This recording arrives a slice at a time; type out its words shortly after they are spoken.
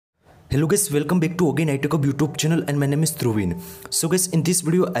Hello guys, welcome back to again iTechHub YouTube channel and my name is Dhruvin. So guys, in this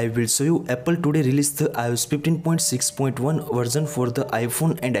video I will show you Apple today released the iOS 15.6.1 version for the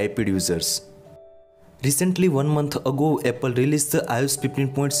iPhone and iPad users. Recently 1 month ago Apple released the iOS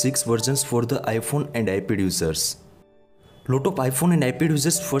 15.6 versions for the iPhone and iPad users. Lot of iPhone and iPad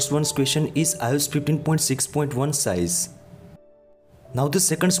users first one's question is iOS 15.6.1 size. Now the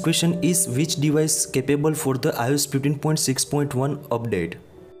second question is which device capable for the iOS 15.6.1 update.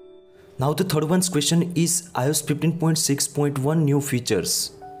 Now the third one's question is iOS 15.6.1 new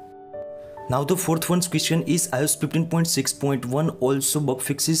features. Now the fourth one's question is iOS 15.6.1 also bug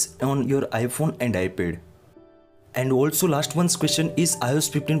fixes on your iPhone and iPad. And also last one's question is iOS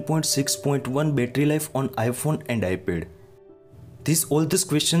 15.6.1 battery life on iPhone and iPad. All these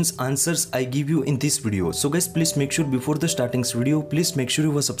questions answers I give you in this video. So guys, please make sure before the starting this video, please make sure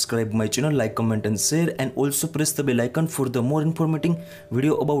you are subscribe my channel, like, comment and share, and also press the bell icon for the more informative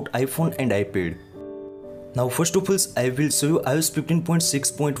video about iPhone and iPad. Now first of all, I will show you iOS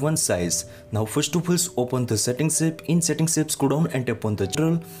 15.6.1 size. Now first of all, open the settings app. In settings app, scroll down and tap on the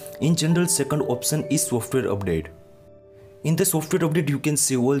general. In general, second option is software update. In the software update, you can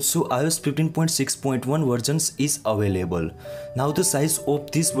see also iOS 15.6.1 versions is available. Now the size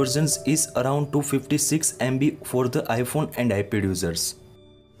of these versions is around 256 MB for the iPhone and iPad users.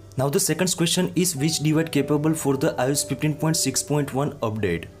 Now the second question is which device capable for the iOS 15.6.1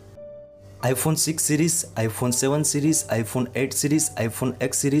 update. iPhone 6 series, iPhone 7 series, iPhone 8 series, iPhone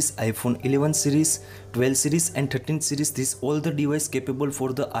X series, iPhone 11 series, 12 series and 13 series. These all the devices capable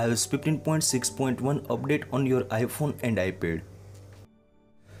for the iOS 15.6.1 update on your iPhone and iPad.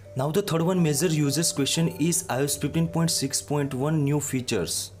 Now the third one major users question is iOS 15.6.1 new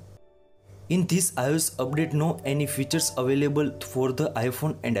features. In this iOS update, no any features available for the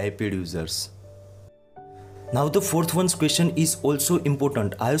iPhone and iPad users. Now the fourth one's question is also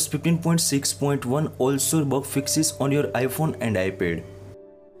important. iOS 15.6.1 also bug fixes on your iPhone and iPad.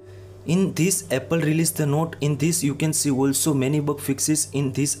 In this, Apple released the note. In this you can see also many bug fixes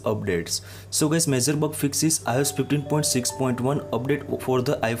in these updates. So guys, major bug fixes iOS 15.6.1 update for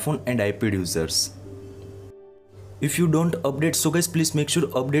the iPhone and iPad users. If you don't update, so guys, please make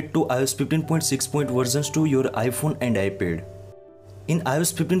sure update to iOS 15.6 versions to your iPhone and iPad. In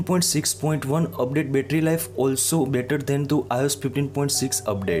iOS 15.6.1 update, battery life also better than the iOS 15.6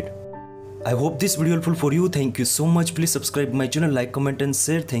 update. I hope this video helpful for you. Thank you so much. Please subscribe my channel, like, comment and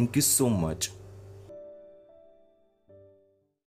share. Thank you so much.